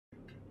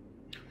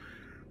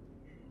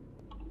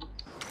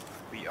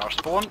We are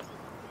spawned.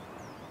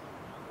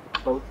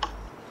 Both.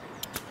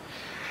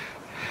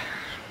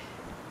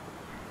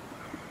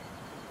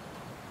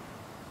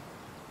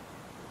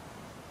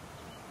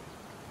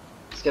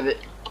 Ska vi...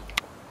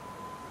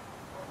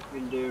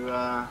 Vill du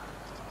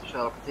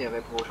köra på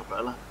TV på vår shopper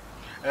eller?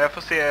 Jag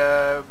får se...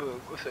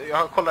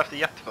 Jag kollar efter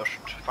jet först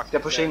faktiskt. Ska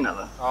jag pusha in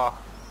eller? Ja.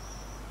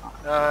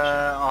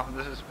 Ja,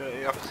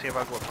 jag får se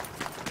vad jag går på.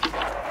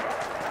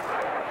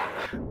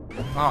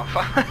 Ja,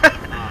 fan.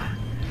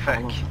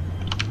 Fuck.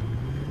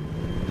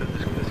 Du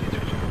skulle se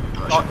Twitch.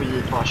 Ja, kör på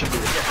J, bara kör på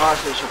J. Ja, jag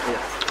ska köra på J.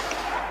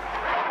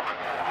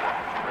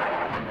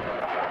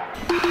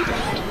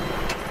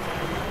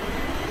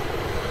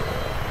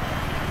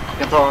 Jag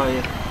kan ta J.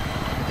 Jag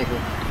tänker upp.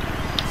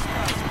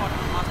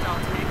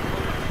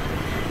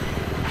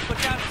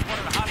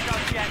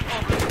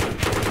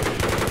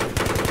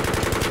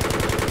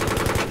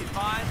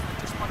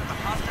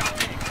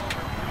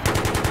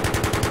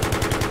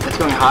 It's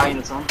going high in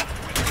its own.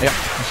 Ja,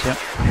 jag ser.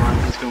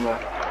 It's going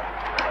back.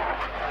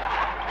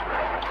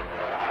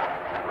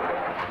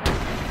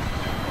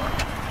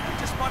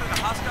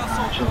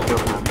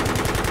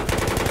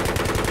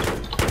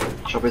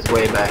 Shop is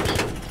way back.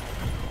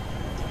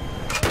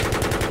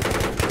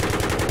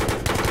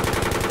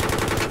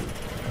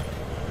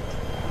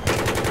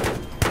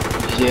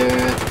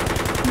 Yeah.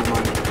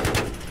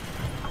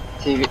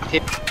 TV.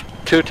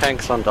 2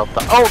 tanks on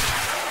Delta. Oh!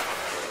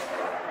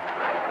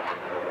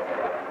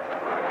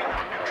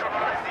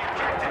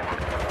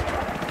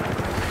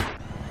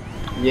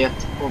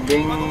 Jet och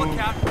bing.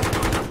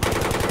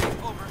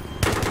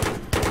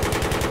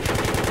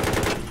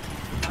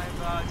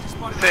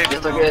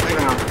 Jet och grejer till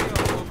honom.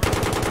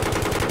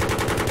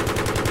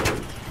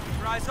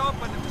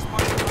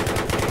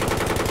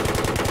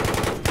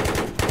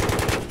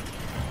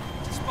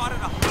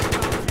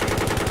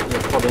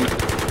 Jet och bing. 1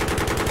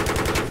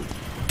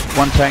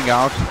 tank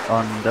out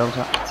on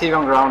Delta. TV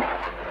on ground.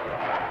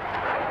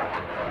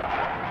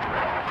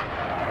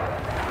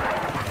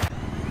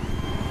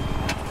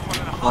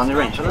 Var han i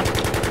range eller?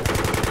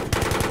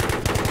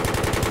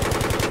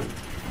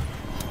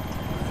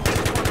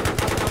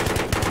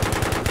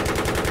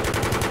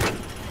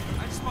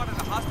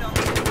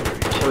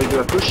 Shall we do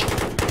a push?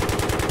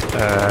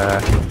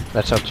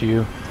 That's up to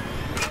you.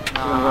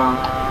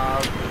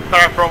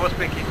 Bravo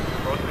speaking.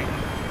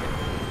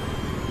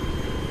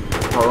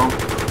 Hold on.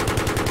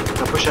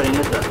 Jag pushar in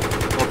lite.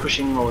 Jag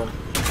pushar in målen.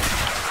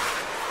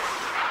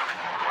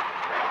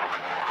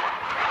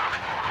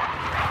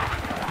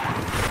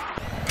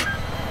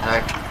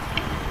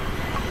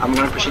 I'm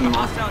gonna push in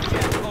more.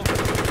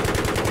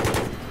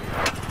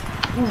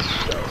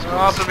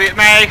 Ja, så vi...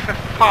 Nej, för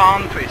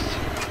fan, Twist.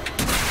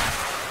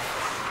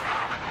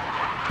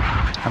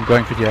 I'm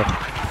going for jet.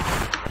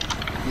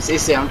 He's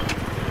easy on.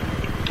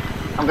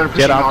 I'm gonna push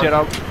Get in out, hard. get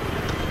out.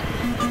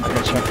 I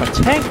got shot by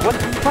tank. What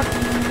the fuck?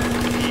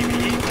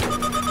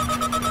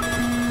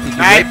 Did you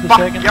Nej, wait a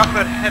second? backa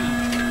för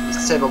helvete.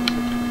 Disabled.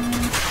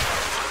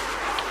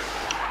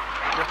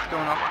 Just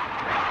going up.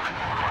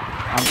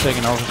 I'm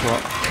taking off as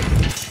well.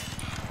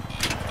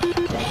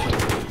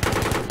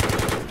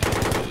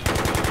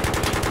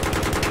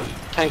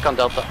 Tank on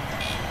Delta.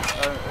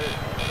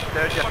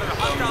 They're just on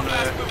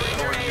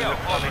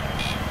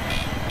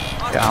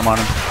Yeah, I'm on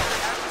him.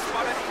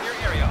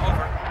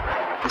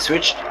 He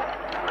switched.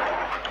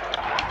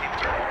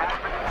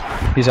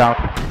 He's out.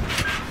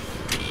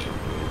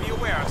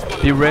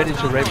 Be ready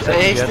to rape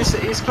second jet.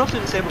 He's close to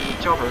disabled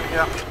with chopper.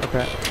 Yeah.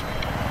 Okay.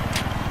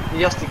 He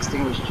just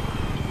extinguished.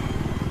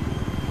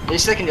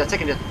 He's second jet.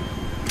 Jet.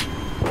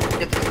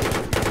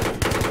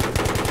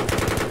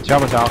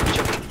 Chopper's out.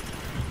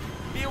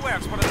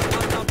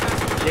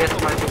 Jet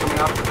might be coming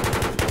up.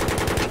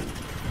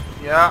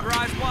 Yeah.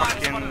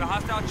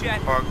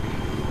 Fucking bug.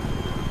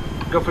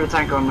 Go for the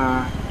tank on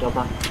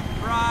Delta.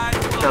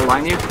 Shall I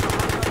line you?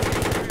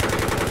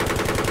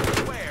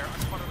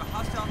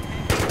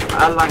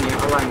 I'll line you.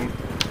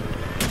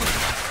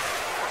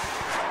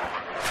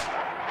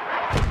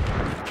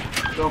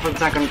 Go for the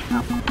tank on...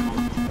 No.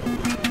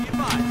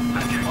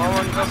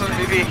 Oh, alltså,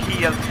 vi är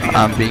helt fel.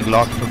 I'm being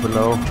locked from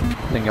below. I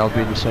think I'll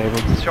be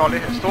disabled.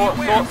 Charlie, stå.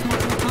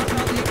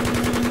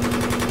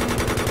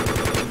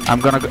 I'm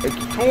gonna go...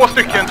 Två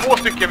stycken,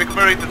 vi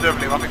kommer inte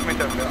överleva,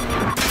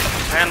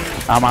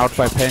 I'm out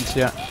by Pence,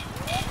 yeah.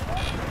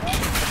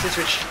 Let's see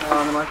switch.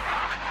 Never mind.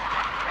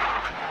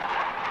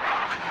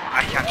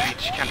 I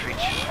can't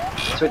reach.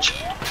 Switch.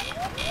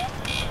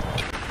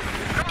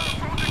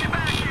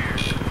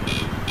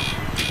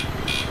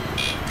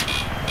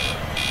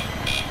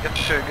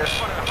 Jättehöger.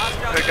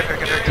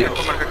 Höger.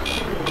 Kommer höger.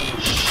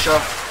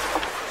 Sure.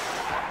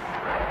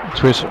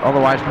 Twist,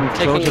 otherwise move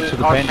closer to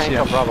the Pence tank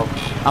here. on Bravo.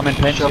 I'm in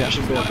Pence Sure, here.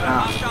 should be up.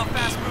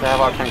 They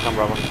have our tank on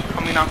Bravo.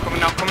 Coming out!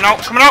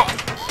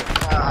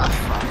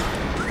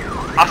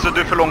 Alltså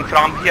du är för långt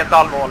fram, helt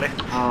allvarligt.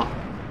 Ja.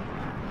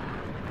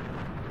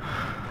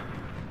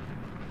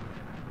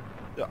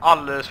 Du är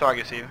alldeles för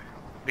aggressiv.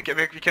 Vi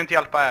kan inte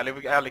hjälpa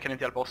Ally kan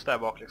inte hjälpa oss där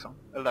bak liksom.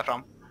 Eller där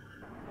fram.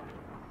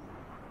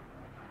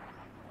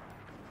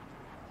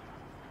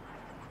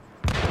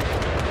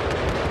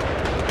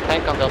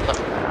 tank on Delta.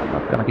 I'm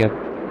not gonna get...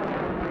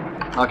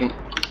 Okay.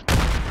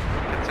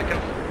 Second.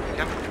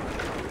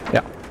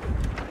 Yeah.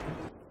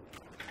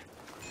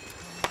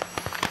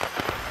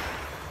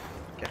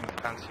 Getting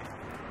fancy.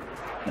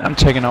 I'm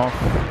taking off.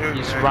 Dude,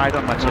 He's yeah. right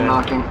on my I'm tail.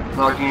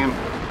 knocking him.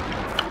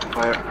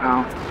 Fire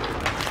now.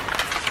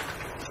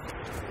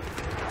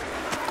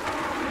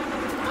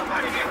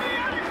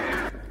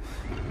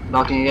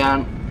 Knocking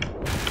again.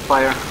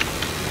 Fire.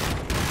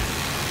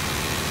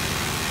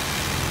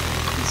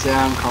 He's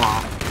down, come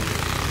on.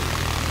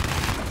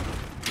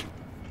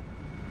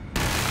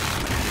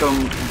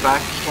 Going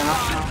back,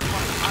 cannot now.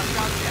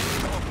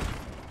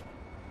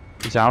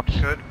 He's out.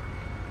 Good.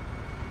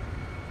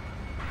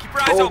 Keep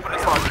your eyes Oh, open.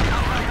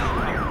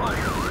 fuck.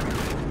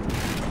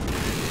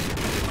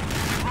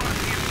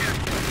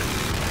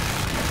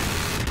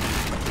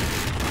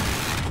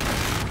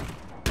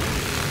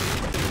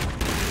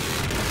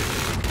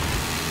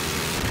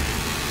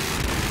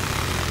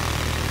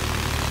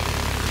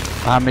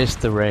 I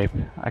missed the rape.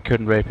 I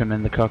couldn't rape him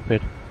in the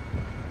cockpit.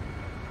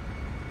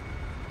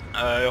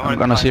 I'm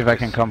gonna see if I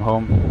can come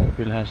home.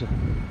 Bill has it.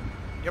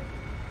 Yep.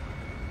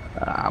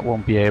 I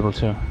won't be able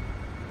to.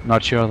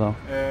 Not sure though.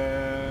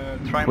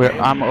 Try and Where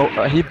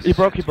wait. he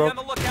broke. Be on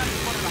the lookout.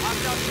 Spotted a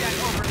hostile jet.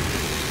 Over.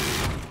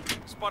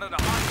 Spotted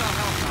a hostile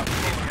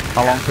helicopter.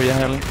 How long for you,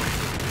 Helen?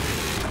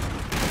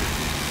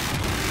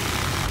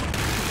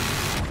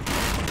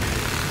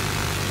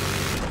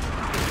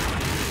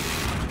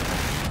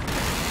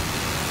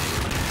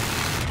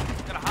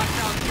 Got a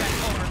hostile jet.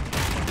 Over.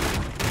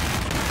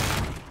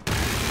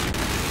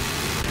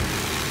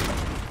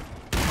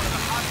 Spotted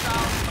a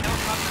hostile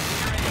helicopter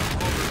near A.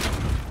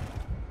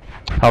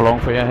 Over. How long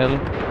for you, Helen?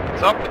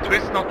 It's up,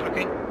 twist, not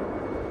looking.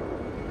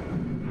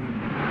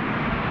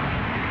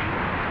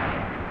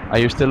 Are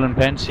you still in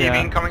pens? TV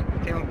Yeah. incoming.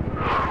 TV.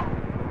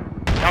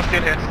 I'm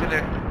still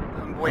here,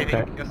 I'm waiting.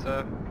 Okay. Just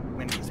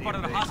wind.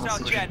 Spotted a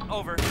hostile jet.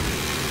 Over.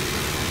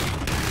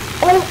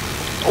 Oh!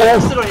 Oh!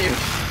 Sit on you!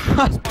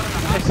 Spotted a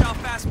hostile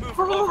fast move.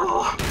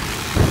 Over.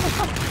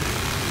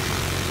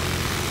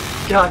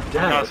 God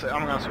damn it.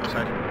 I'm gonna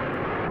suicide.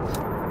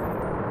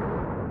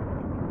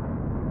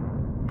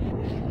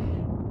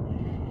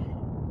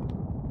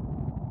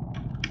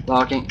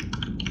 Locking.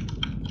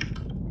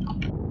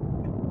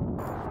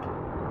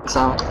 It's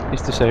out.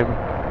 He's disabled.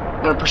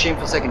 I'm gonna push him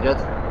for second jet.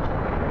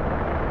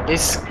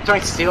 He's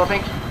trying to steal, I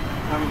think.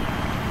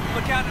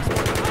 Look out. There's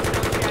spotted a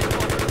hostile jet.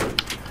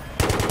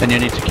 Over. Then you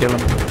need to kill him.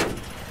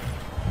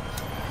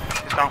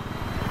 He's down.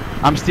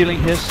 I'm stealing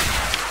his. Do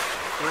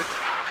it.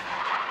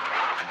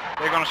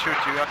 They're gonna shoot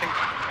you, I think.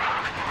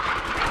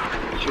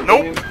 Shoot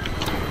Nope. him.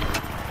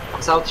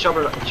 It's out,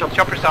 chopper.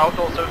 Chopper's out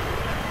also.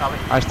 Navi.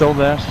 I stole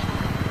theirs.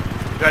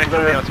 Do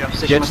anything else, yeah.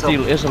 Position Jet myself.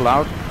 steal is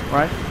allowed,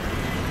 right?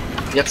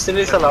 Jet steal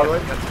is allowed,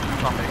 right?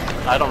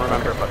 I don't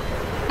remember, but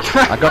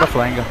I got a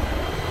flanger. I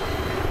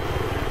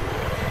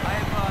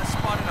have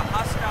spotted a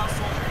hostile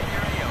soldier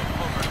near AO.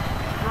 Over.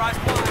 Your eyes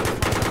blind.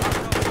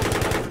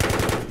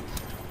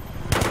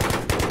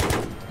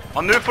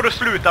 Ja, nu får du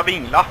sluta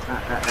vingla.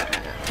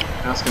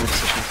 Jag ska inte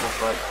position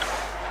myself, right?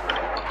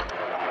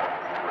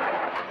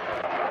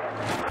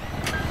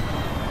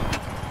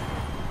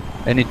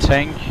 Any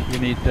tank? You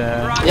need.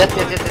 Jet.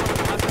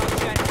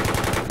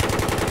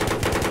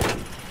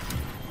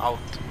 Out.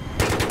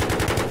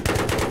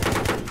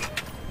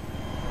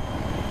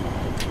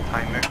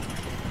 Timer.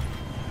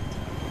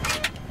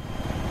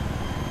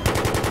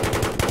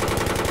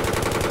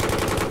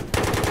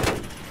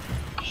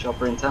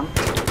 Chopper in 10.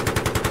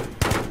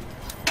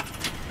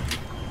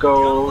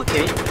 Go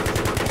T.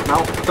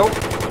 Now, go.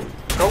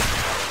 Go.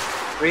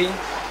 3,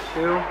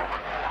 2,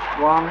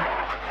 1.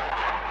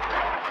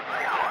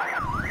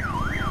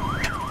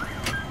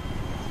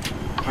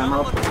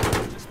 Camera up.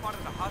 Just spotted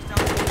a hostile.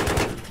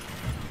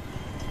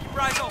 Keep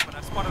your eyes open.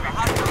 I've spotted a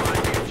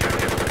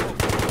hostile.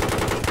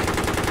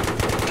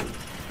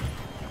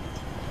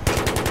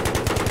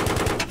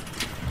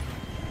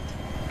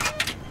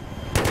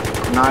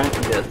 9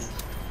 jets.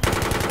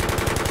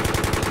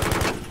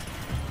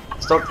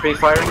 Stop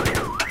pre-firing.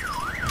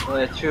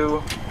 2,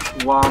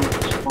 1,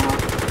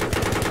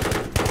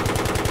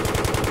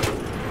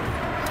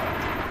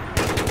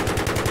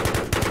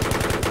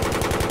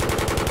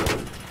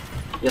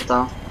 Get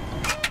down.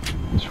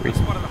 Sweet.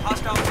 Spotted a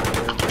hostile.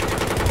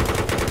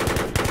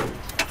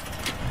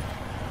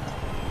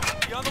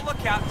 Be on the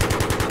lookout.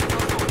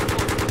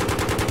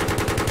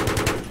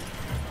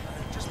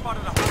 Just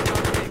spotted a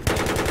hostile tank.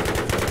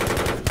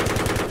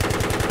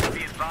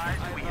 Be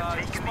advised, we have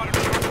taken the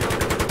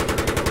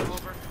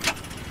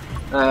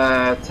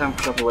over. 10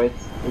 copper weight.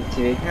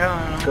 TV. Yeah, I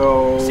know.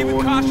 Go See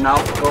with caution. now.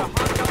 Spotted Go. a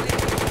hostile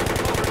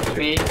over.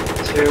 3, 2.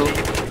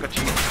 Got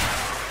cheese.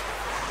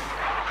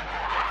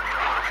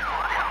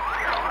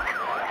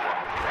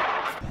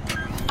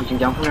 You can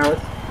jump from here,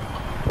 right?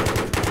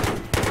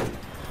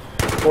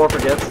 4 for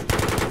jets.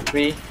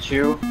 3,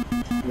 2,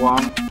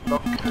 1.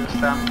 Lock,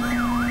 stand.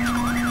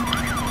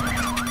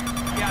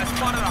 Yeah, I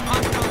spotted a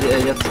hostile. Yeah,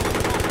 jets.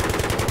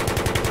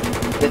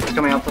 Jets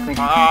coming up, I think.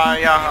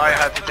 Yeah, I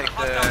had to take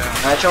the...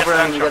 Chopper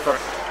and chopper. get up.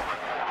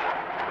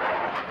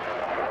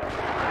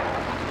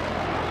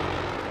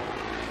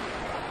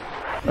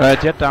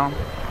 Jet down.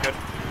 Good.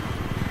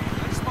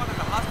 I spotted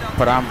a hostile.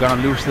 But I'm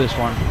gonna lose this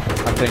one,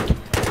 I think.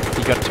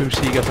 He got 2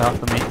 Seagers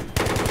after me.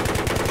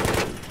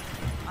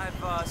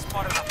 I've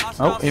spotted a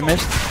hostile. Oh, he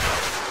missed.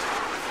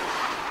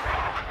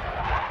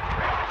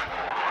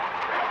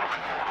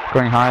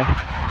 Going high.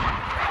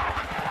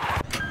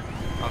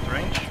 Out of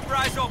range. Keep your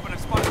eyes open. I've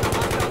spotted a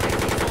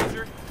hostile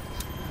soldier.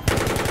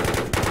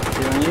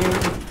 Doing you.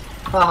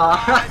 Eyes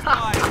Haha. wide.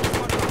 I've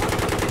spotted a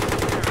hostile.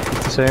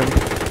 It's the same.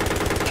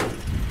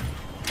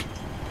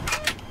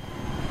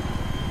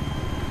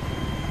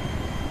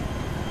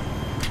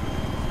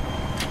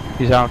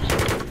 He's out. 5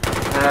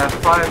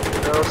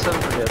 or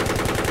 7 for jet.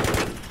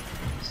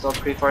 Stop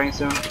pre-firing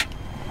soon.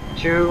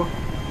 2,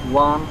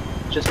 1,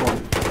 just 1.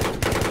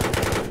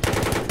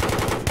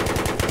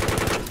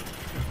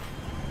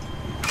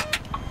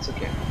 It's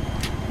okay.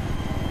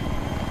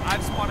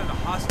 I've spotted a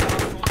hostile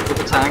soldier. With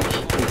the tank,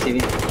 with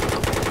TV.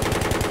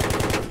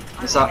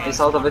 He's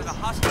out of it. A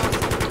hostile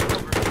soldier.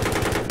 Over.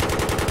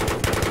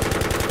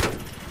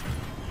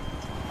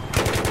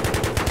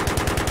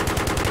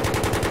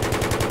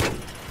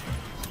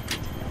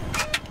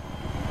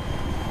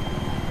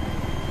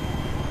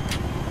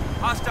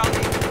 Hostile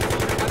soldier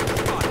at the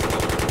spot.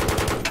 Over.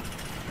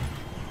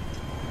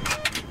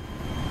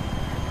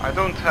 I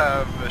don't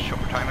have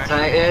shopper time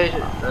actually.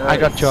 Tank, I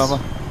got Java.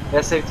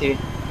 Yeah, safety.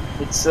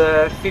 It's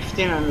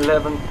 15 and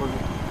 11 for the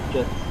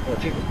jet.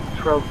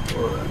 12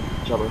 for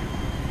Jabber.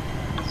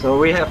 So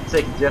we have to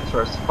take the jet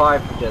first.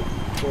 5 for jet.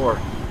 4,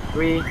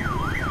 3,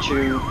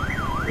 2,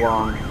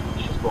 1.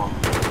 Just 1.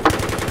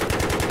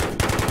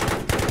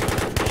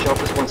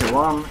 Chopper spawns in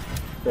 1.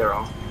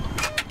 0.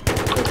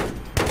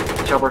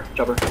 Chopper.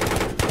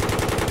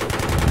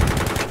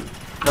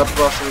 Not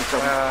boss with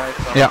chopper.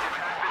 It's on. Yeah.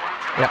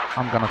 Yeah,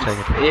 I'm gonna take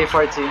it.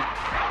 AFIT.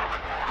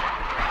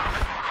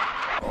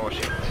 Oh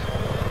shit.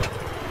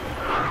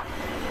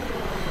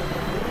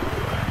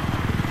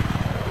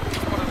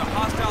 Spotted a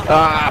hostile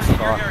Ah, in your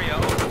fuck. area.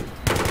 Over.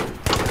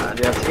 Do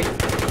you have TV?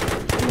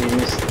 We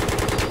missed.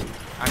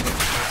 I'm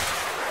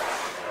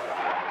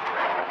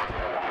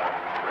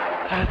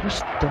That was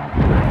dumb.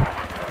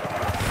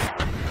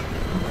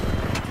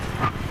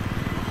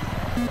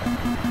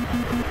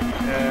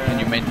 Can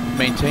you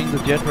maintain the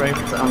jet rate?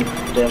 I'm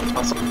dead.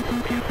 Awesome.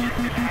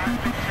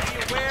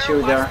 Beware,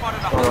 2 there. I've spotted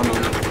a Follow me.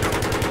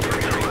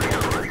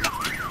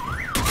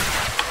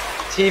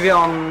 TV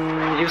on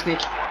you, Sneak.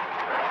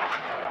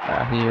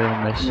 He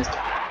missed. Missed.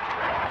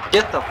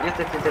 Get up. Get.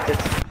 Be advised,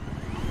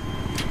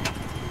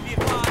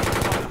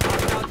 I've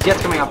spotted a hostile Jet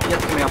coming up.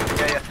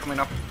 yeah, coming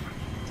up.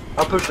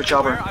 I'll push for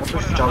Jabber. I've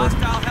spotted a hostile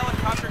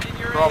helicopter in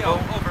your Bravo. AO.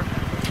 Over.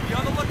 Be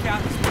on the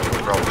lookout. I've spotted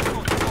a hostile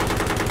soldier.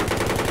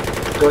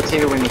 Go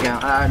TV when you can.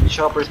 The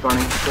chopper is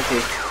burning. Go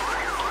TV.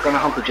 Gonna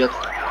hunt the jet.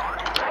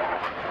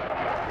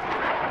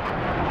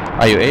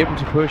 Are you able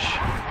to push?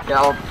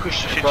 Yeah, I'll push.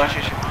 Shit.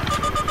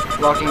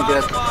 Blocking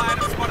jet. Fine,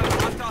 I've spotted a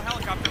hostile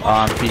helicopter.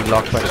 I'm being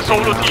locked by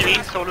Solo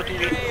Stinger TV, solo TV.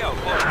 Your AO.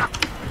 Over. now.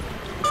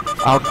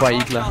 Out by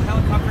Hostile Igla.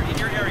 helicopter in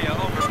your area.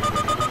 Over.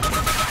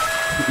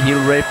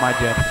 He'll rape my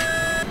jet.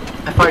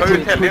 I fight Oh, TV.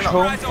 you tell Push him.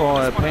 home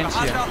for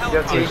Pansy. Go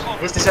TV.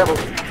 He's disabled.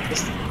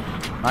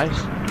 Nice.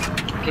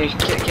 Can you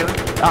kill him?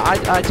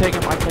 I take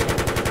him. It's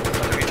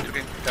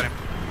okay. Got him.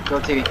 Go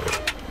TV.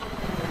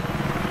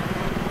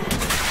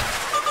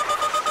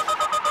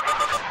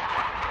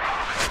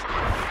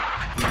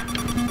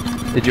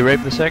 Did you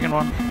rape the second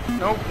one?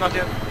 No, not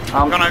yet.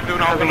 I'm Gonna do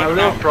now, having gonna a do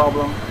little now.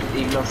 problem with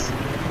Iglas.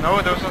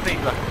 No, there was nothing.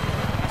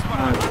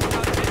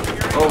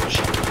 Oh,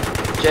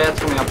 jet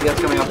coming up.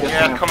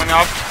 Yeah, coming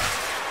up.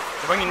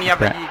 Det var ingen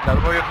jävla Okay. igla,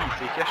 det var ju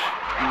heatseekers.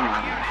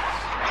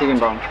 TV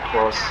bomb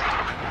for us.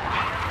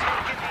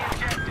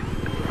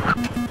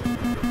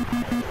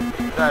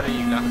 Där är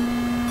igla.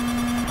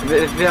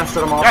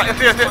 Vänster om av. Ja, jag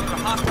ser.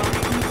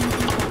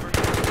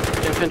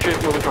 Infantry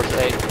moving towards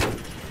A.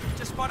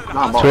 Just spotted a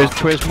Nah, hostile.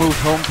 Twist moved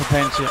home for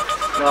Pansy.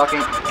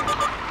 Blocking.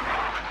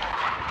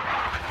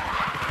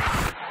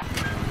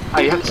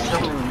 You have to tell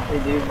him.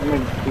 Be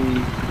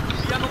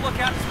on the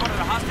lookout. Spotted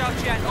a hostile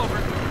jet. Over.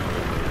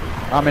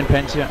 I'm in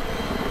Pansy.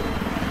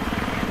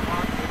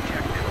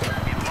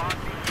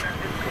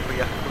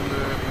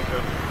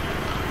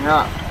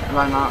 Yeah,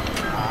 line up.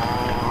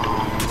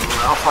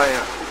 I'll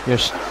fire. You're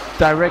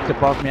direct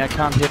above me. I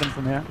can't hit him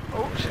from here.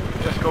 Oh shit,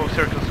 just go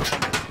circle.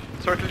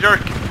 Circle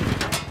jerk.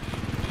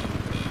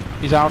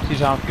 He's out.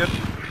 Good.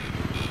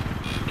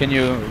 Can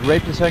you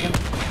rape the second?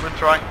 We'll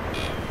try.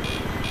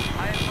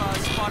 I have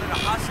spotted a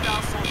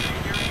hostile soldier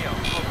in your AO.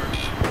 Over.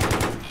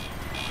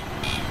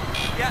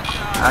 Yeah.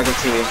 I got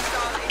TV.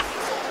 Hostile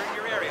soldier in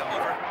your area.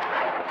 Over.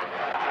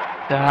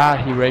 Ah,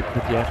 he raped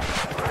the jet.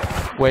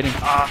 Waiting.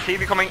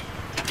 TV coming.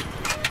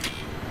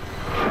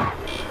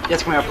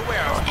 Jet's coming up. Be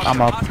aware, I've spotted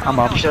I'm a up, hostile I'm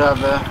up. You should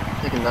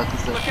have taken that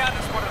instead. Look out,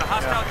 I've spotted a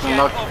hostile jet.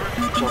 Unlock. Over.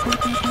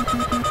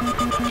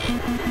 Chopper.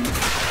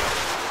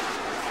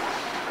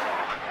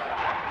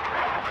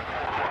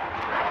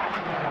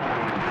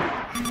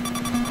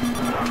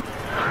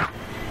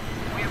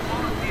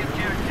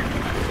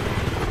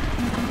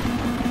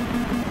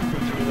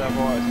 Det där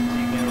var ett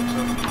ner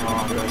också.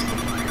 Ja, det är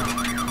det.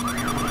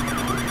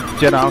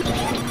 Jet out.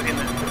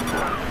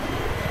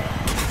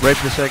 Rape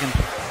the second.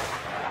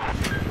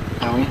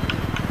 Can we?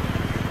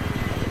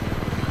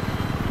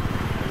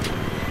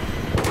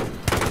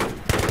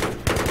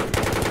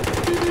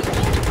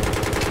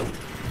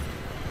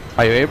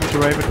 Are you able to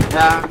rape it?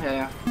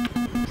 Yeah.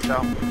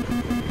 Så.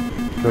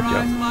 Good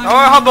job.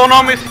 Ja, jag hade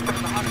honom i...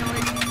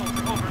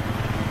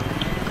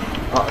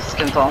 Ja,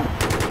 ska vi ta honom?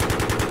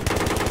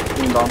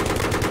 Inbound.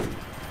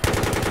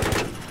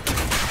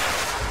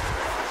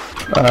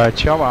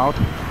 Chop out.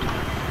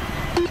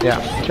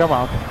 Yeah, chop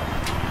out.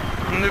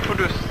 Nu får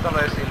du stanna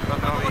dig still för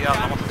att nu har vi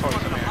alla måste ta oss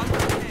ner.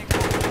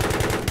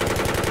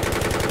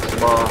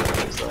 Bara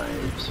så här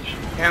i position.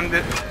 And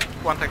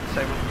one tech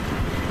disable.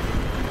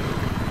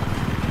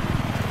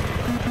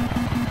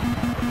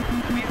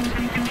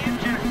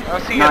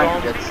 Jag ser dem.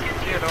 Nice, yes.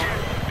 Ser dem.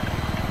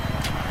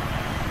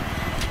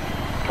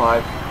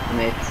 5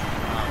 and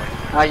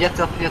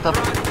 8. Get up.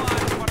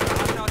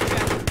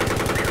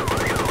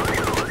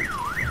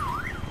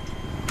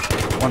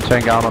 One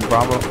tank out on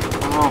Bravo.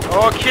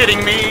 Oh,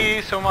 kidding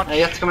me so much.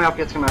 Jet coming up.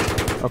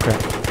 Okay.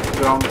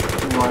 Ground,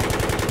 more.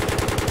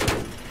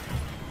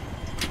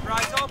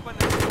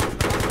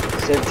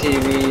 Save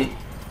TV.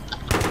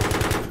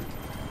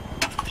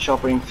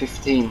 Chopper in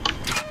 15.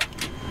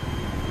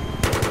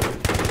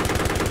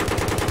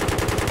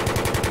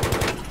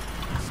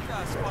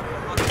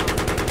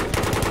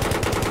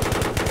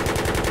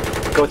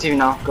 Go TV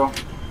now, go.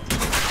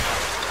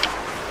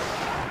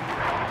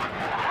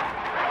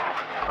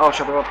 Oh,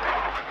 chopper up.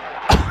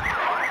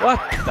 What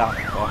the?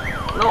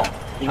 No!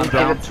 You I'm didn't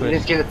down, kill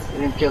it. You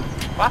didn't kill it.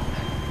 What?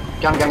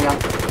 Gun.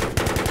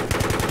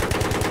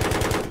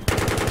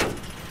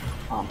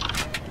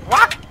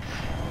 What?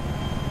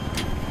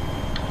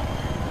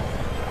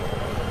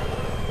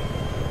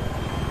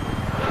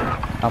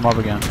 I'm up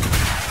again.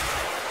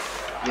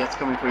 Jet's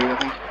coming for you, I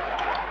think.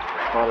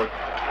 Spotted.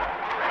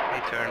 He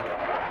turned.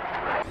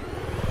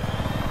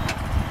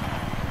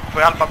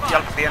 Får jag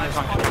hjälpa ben i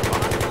sånt?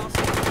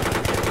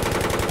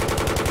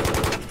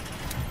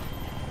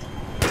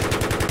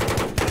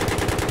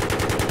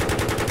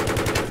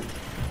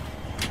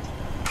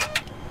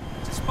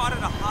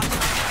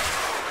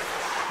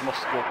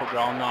 Måste gå på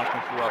ground när allt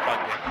med förlora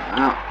flaggor.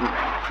 No.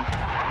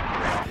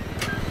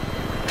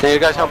 Can you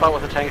guys help out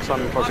with the tanks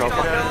on Port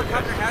Alpha?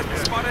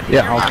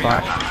 Yeah, I'll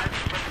try.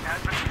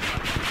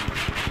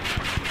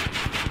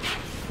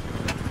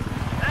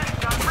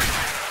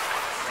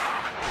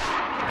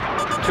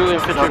 Two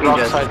infantry Nothing rock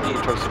dead. side B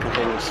towards the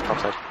containers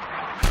topside.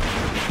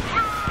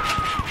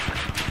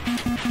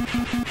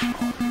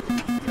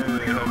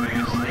 Nu har vi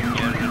ju slänger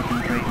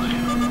rage.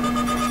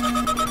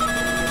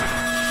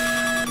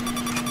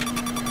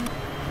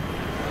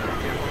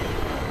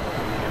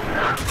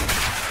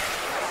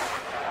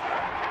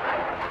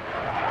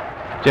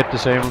 Jet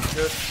disabled.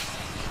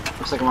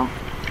 Second one.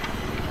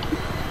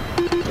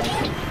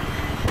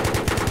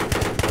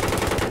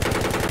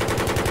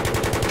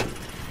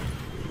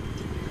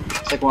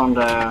 Second one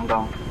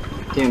down.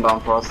 Team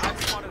bound for us.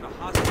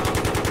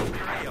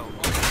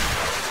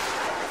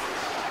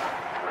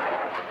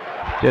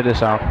 Jet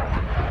is out.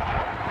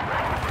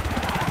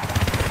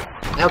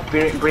 Help B.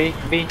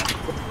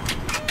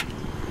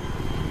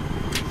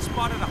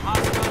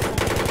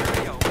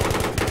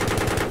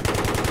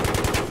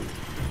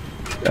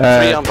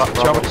 Three on Bravo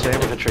chopper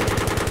disabled. infantry.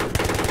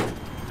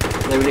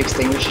 They will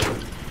extinguish.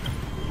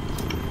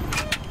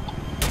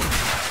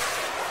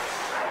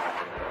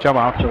 Chop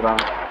out. Two down.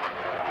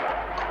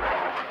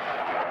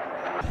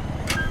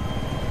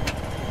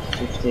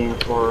 15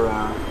 for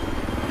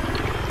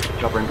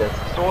chopper and death.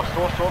 Stå.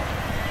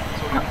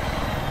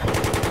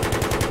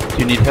 Do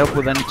you need help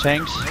with any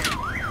tanks?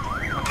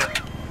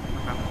 Okej.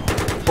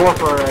 4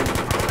 for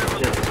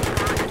jet.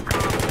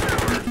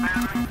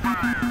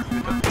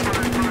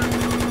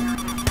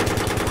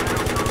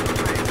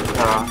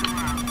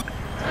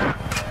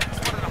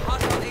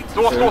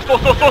 Stå!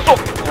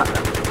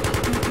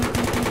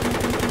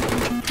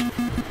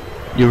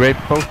 You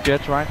raped both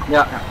jets, right?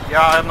 Yeah.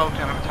 Yeah, I have no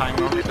time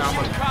on this now,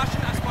 but...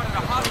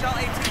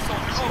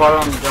 Spot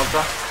on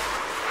Delta.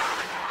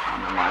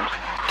 Never mind.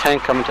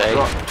 Tank coming to A.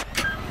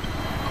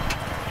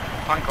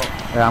 Tank off.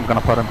 Yeah, I'm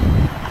gonna put him.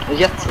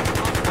 Jet.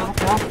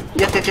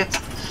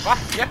 Jet. Va?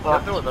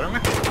 Jag dödade dem ju.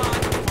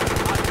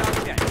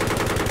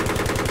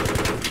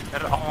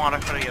 Han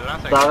refererar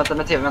den säkert.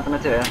 Där, vänta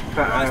med TV.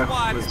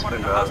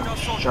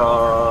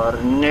 Kör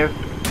nu.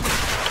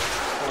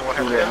 Och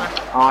helgen.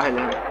 Ja,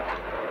 helgen.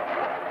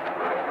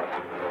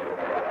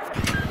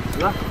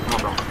 Ja,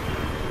 bra.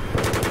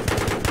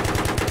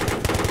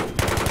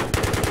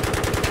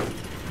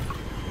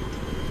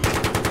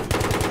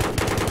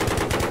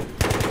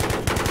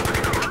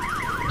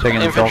 Taking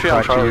the dog Infantry on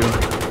back to you.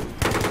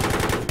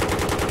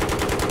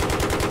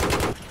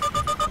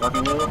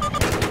 Fucking new.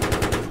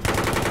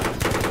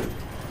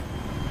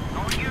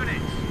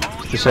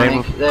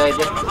 Disabled.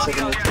 Just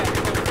second hit.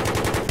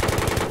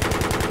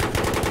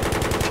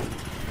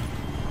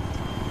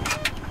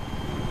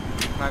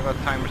 I got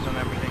timers and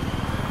everything.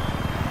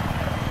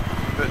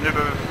 Nu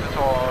behöver vi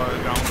ta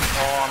ground.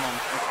 Ja,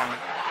 någonting.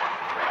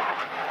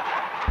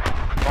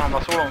 Han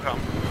var så långt fram.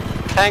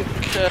 Tank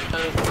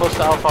close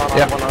to Alpha on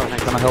Yeah, one other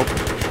tank. gonna help.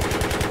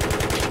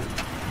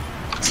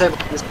 Save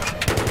this.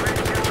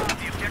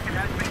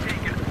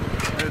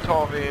 Nu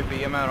tar vi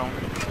B med dem.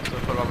 Så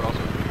får det vara bra så.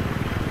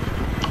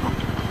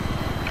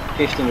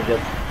 15 jet.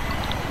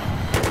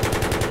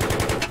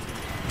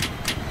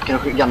 Kan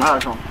du gunna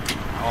härifrån?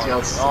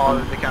 Ja, ja,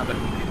 det kan jag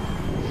definitivt.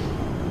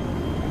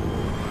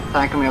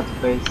 Tank coming out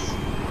to base.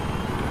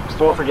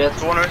 Stå för jet.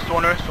 Stå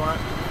nu.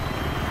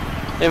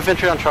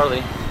 Infantry on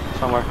Charlie,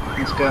 somewhere.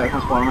 Jag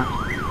kan spara med.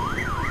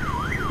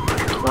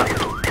 Där.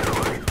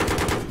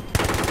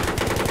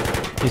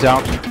 He's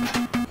out.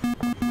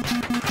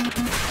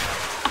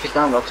 Fick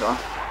den andra också va?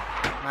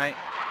 Nej.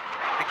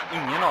 Fick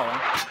ingen av dem.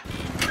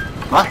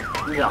 Va?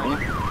 Nu grann ju.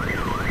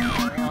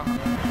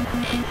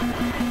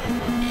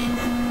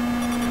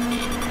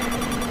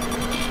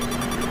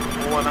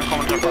 Åh, den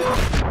kommer träffa.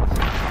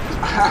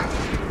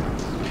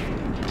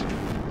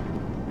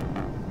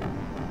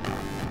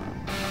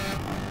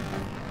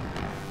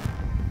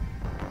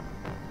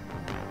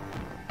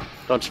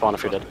 Don't spawn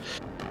if you're dead.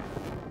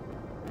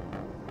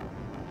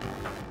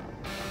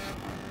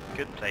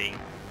 Good playing.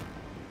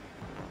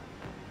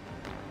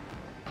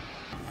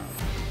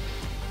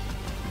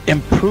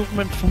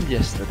 Improvement from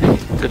yesterday.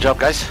 Good job,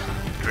 guys.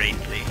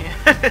 Greatly.